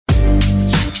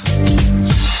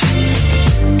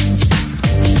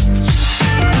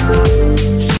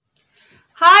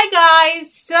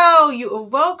so you are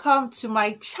welcome to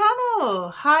my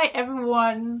channel. Hi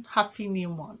everyone, happy new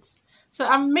month. So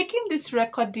I'm making this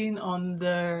recording on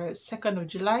the 2nd of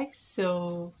July,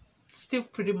 so still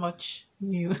pretty much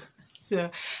new. So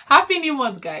happy new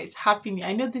month, guys. Happy new.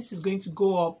 I know this is going to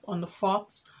go up on the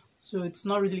 4th, so it's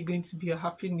not really going to be a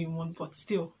happy new month, but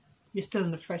still, you're still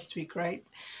in the first week, right?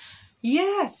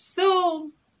 Yes,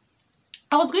 so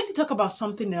I was going to talk about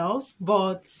something else,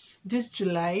 but this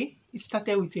July it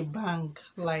started with a bang.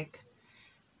 Like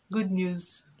good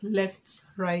news left,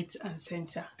 right, and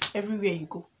center. Everywhere you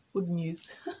go, good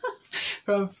news.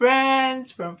 From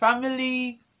friends, from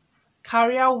family,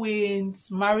 career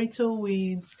wins, marital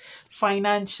wins,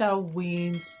 financial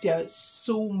wins. There are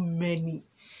so many.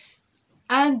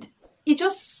 And it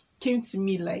just came to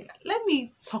me like, let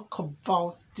me talk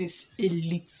about this a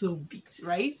little bit,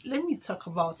 right? Let me talk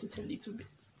about it a little bit.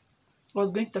 I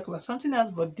was going to talk about something else,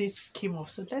 but this came up,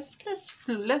 so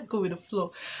let's go with the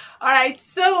flow. All right,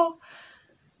 so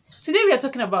today we are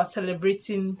talking about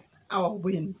celebrating our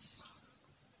wins.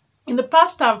 In the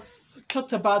past, I've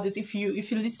talked about this. If you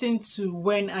listen to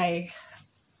when I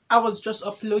was just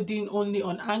uploading only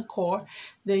on Anchor,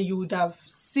 then you would have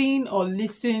seen or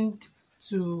listened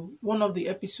to one of the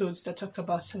episodes that talked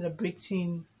about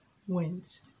celebrating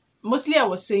wins. Mostly I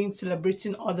was saying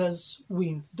celebrating others'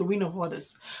 wins, the win of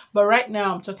others. But right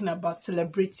now I'm talking about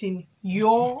celebrating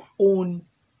your own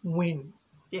win.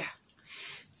 Yeah.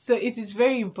 So it is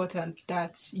very important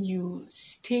that you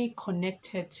stay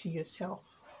connected to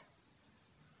yourself.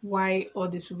 Why all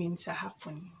these wins are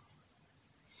happening.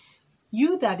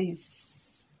 You that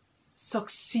is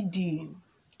succeeding.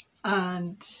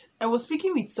 And I was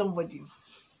speaking with somebody,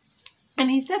 and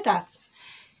he said that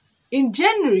in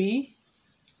January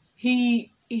he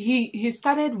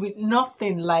started with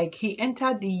nothing. Like he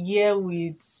entered the year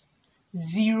with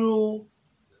zero,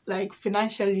 like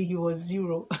financially he was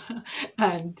zero.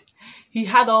 And he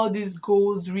had all these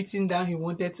goals written down he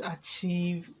wanted to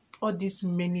achieve, all these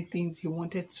many things he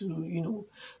wanted to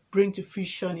bring to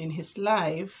fruition in his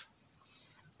life,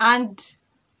 and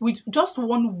with just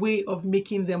one way of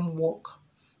making them work.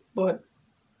 But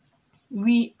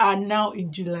we are now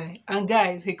in July, and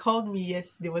guys, he called me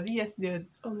yesterday. Was it yesterday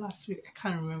or last week? I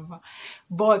can't remember.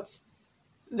 But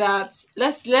that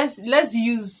let's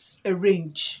use a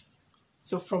range.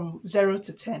 So from 0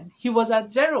 to 10, he was at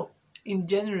 0 in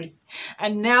January,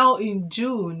 and now in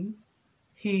June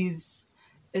he's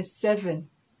a 7,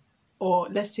 or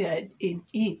let's say an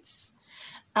 8,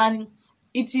 and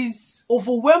it is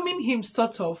overwhelming him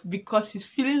sort of, because he's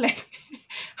feeling like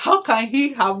how can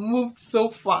he have moved so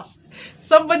fast?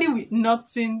 Somebody with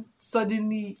nothing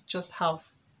suddenly just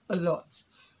have a lot.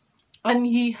 And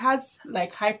he has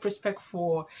like high prospect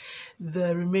for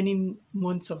the remaining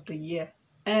months of the year.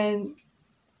 And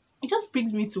it just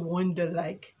brings me to wonder,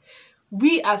 like,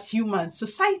 we as humans,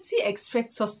 society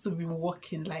expects us to be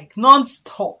working like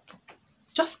non-stop.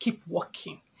 Just keep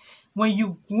working. When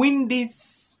you win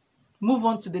this, move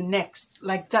on to the next,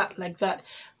 like that, like that.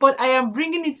 But I am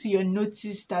bringing it to your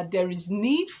notice that there is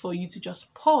need for you to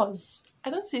just pause. I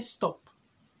don't say stop.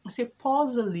 I say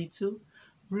pause a little,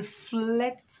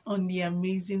 reflect on the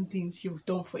amazing things you've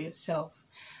done for yourself,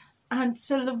 and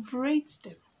celebrate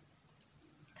them.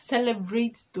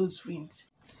 Celebrate those wins.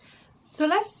 So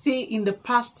let's say in the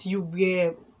past you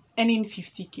were earning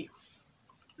 50K.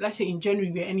 Let's say in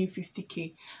January we're earning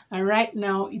 50K, and right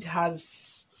now it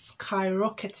has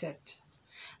skyrocketed,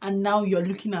 and now you're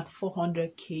looking at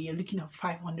 400K, you're looking at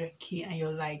 500K, and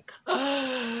you're like,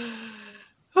 oh,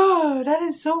 that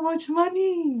is so much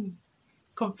money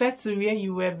compared to where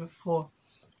you were before.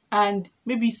 And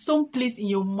maybe someplace in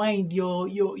your mind, your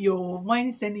mind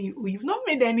is telling you, oh, you've not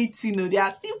made anything. No, there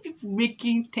are still people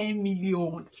making 10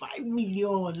 million, 5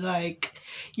 million. Like,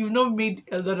 you've not made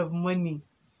a lot of money.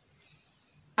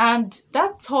 And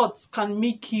that thought can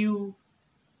make you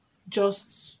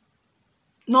just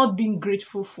not being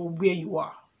grateful for where you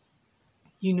are.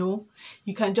 You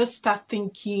can just start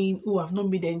thinking, oh, I've not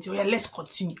made anything. Oh, yeah, let's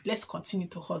continue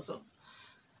to hustle.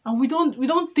 And we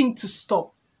don't think to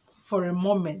stop for a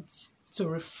moment to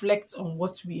reflect on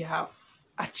what we have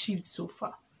achieved so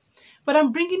far. But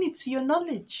I'm bringing it to your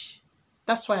knowledge.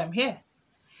 That's why I'm here.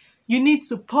 You need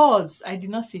to pause. I did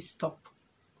not say stop.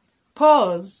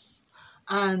 Pause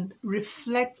and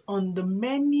reflect on the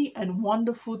many and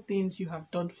wonderful things you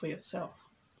have done for yourself,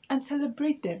 and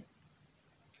celebrate them.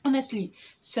 Honestly,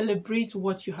 celebrate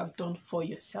what you have done for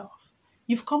yourself.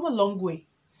 You've come a long way.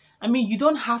 I mean, you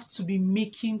don't have to be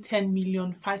making 10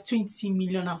 million, 20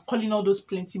 million, and calling all those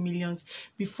plenty millions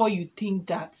before you think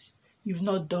that you've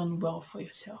not done well for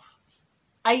yourself.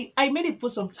 I made a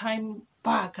post some time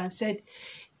back and said,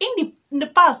 In the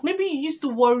past, maybe you used to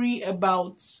worry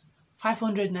about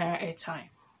 500 naira airtime.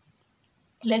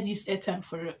 Let's use airtime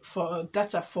for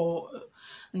data for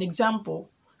an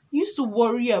example. You used to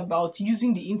worry about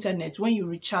using the internet when you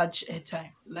recharge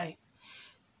airtime. Like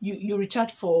you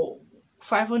recharge for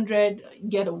 500, you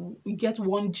get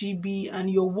 1 GB, and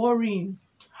you're worrying,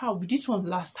 how will this one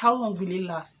last? How long will it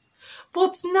last?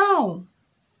 But now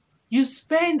you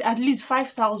spend at least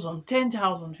 5,000,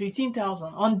 10,000,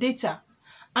 15,000 on data,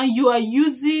 and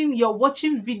you're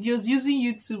watching videos using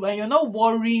YouTube, and you're not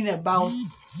worrying about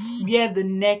where the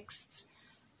next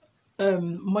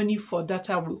money for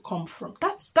data will come from.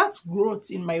 That's growth,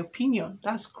 in my opinion.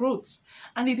 That's growth,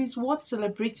 and it is worth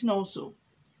celebrating also.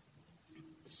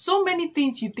 So many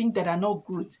things you think that are not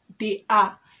growth, they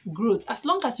are growth, as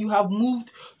long as you have moved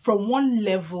from one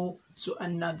level to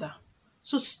another.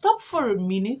 So stop for a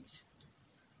minute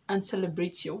and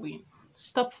celebrate your win.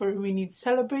 Stop for a minute,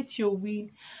 celebrate your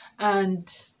win,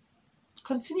 and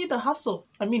continue the hustle.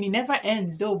 I mean, it never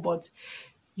ends though, but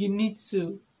you need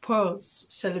to pause,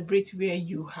 celebrate where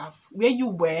you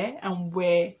were and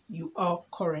where you are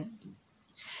currently.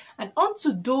 And on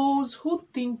to those who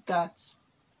think that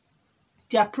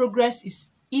their progress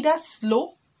is either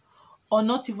slow or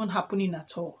not even happening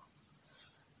at all.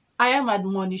 I am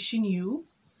admonishing you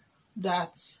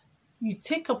that you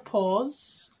take a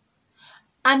pause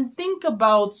and think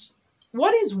about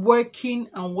what is working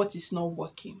and what is not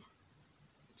working.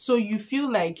 So you feel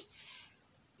like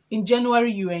in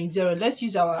January you were in zero. Let's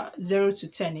use our 0 to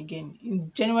 10 again.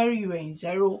 In January you were in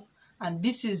zero, and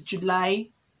this is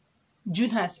July. June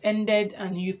has ended,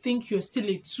 and you think you're still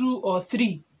a 2 or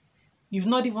 3. You've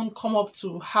not even come up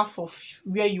to half of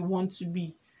where you want to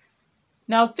be.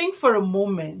 Now think for a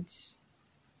moment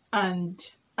and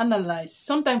analyze.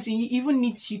 Sometimes it even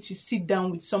needs you to sit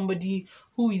down with somebody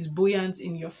who is buoyant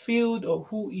in your field, or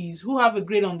who have a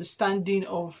great understanding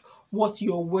of what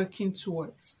you're working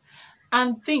towards,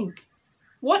 and think,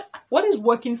 what is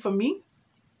working for me?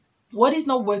 What is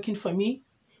not working for me?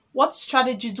 What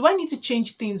strategies do I need to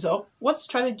change things up? What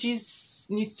strategies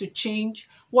needs to change?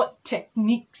 What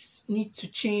techniques need to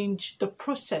change the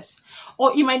process?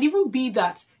 Or it might even be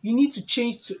that you need to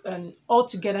change to an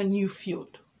altogether new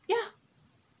field. Yeah,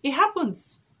 it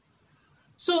happens.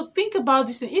 So think about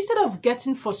this thing. Instead of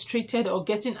getting frustrated or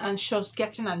getting anxious,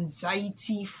 getting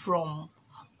anxiety from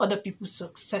other people's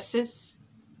successes,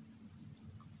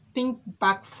 think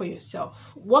back for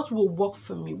yourself. What will work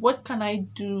for me? What can I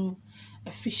do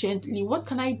efficiently? What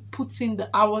can I put in the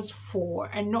hours for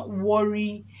and not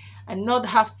worry and not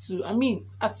have to? I mean,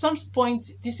 at some point,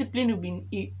 discipline will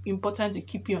be important to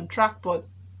keep you on track, but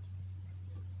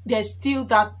there's still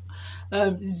that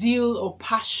zeal or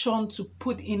passion to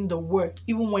put in the work,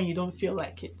 even when you don't feel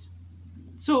like it.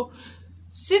 So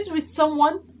sit with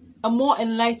someone, a more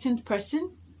enlightened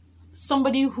person,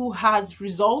 somebody who has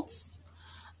results,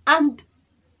 and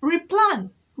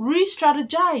replan,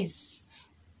 re-strategize,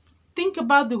 think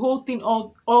about the whole thing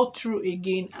all through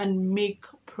again, and make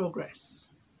progress.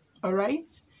 All right?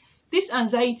 This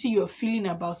anxiety you're feeling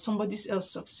about somebody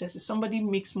else's success, somebody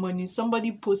makes money,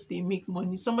 somebody posts they make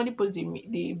money, somebody posts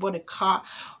they bought a car,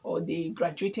 or they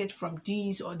graduated from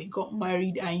this, or they got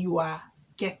married, and you are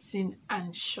getting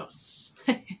anxious.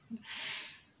 It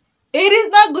is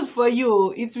not good for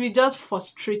you. It will just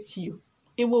frustrate you.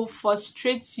 It will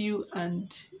frustrate you,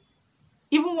 and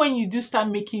even when you do start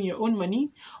making your own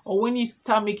money, or when you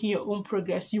start making your own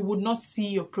progress, you would not see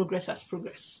your progress as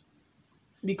progress,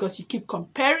 because you keep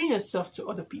comparing yourself to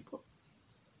other people.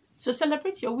 So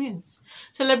celebrate your wins.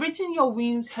 Celebrating your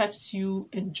wins helps you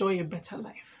enjoy a better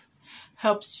life,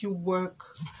 helps you work,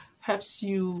 helps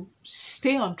you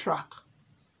stay on track.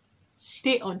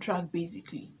 Stay on track,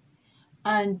 basically.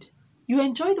 And you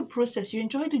enjoy the process, you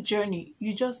enjoy the journey,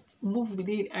 you just move with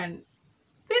it, and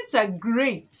things are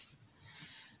great.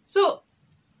 So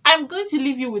I'm going to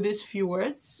leave you with these few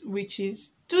words, which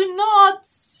is, do not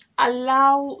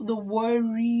allow the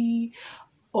worry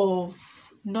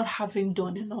of not having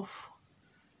done enough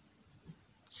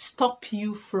stop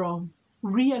you from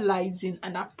realizing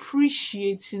and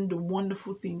appreciating the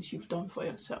wonderful things you've done for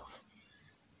yourself.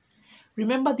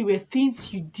 Remember, there were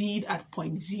things you did at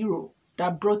point 0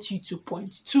 that brought you to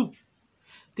point 2.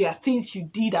 There are things you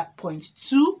did at point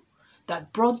 2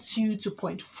 that brought you to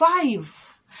point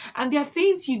 5. And there are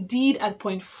things you did at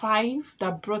point 5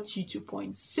 that brought you to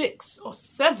point 6 or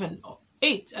 7 or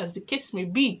 8, as the case may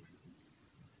be.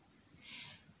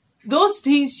 Those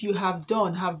things you have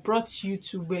done have brought you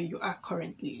to where you are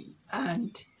currently.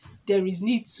 And there is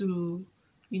need to,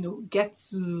 get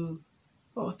to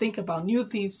or think about new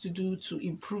things to do to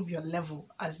improve your level,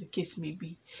 as the case may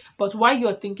be. But while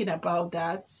you're thinking about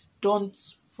that, don't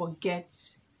forget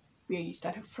where you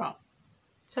started from.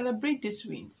 Celebrate these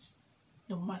wins,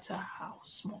 no matter how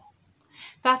small.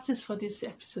 That is for this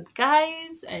episode,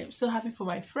 guys. I am so happy for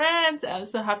my friends. I'm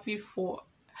so happy for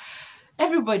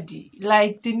everybody.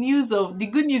 Like the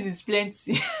good news is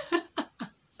plenty.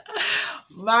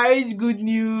 Marriage good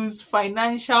news,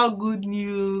 financial good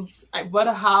news. I bought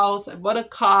a house, I bought a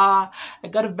car, I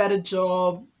got a better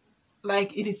job.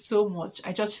 Like it is so much.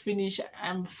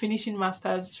 I'm finishing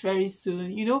masters very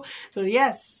soon. So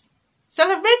yes,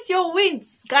 celebrate your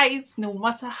wins, guys, no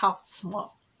matter how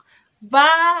small.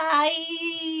 Bye.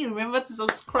 Remember to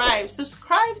subscribe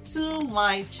to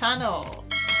my channel.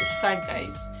 Subscribe,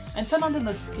 guys, and turn on the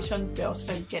notification bell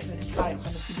so that you get notified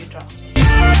when the video drops.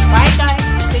 Bye,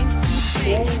 guys. Thank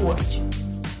you for watching.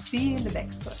 See you in the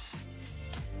next one.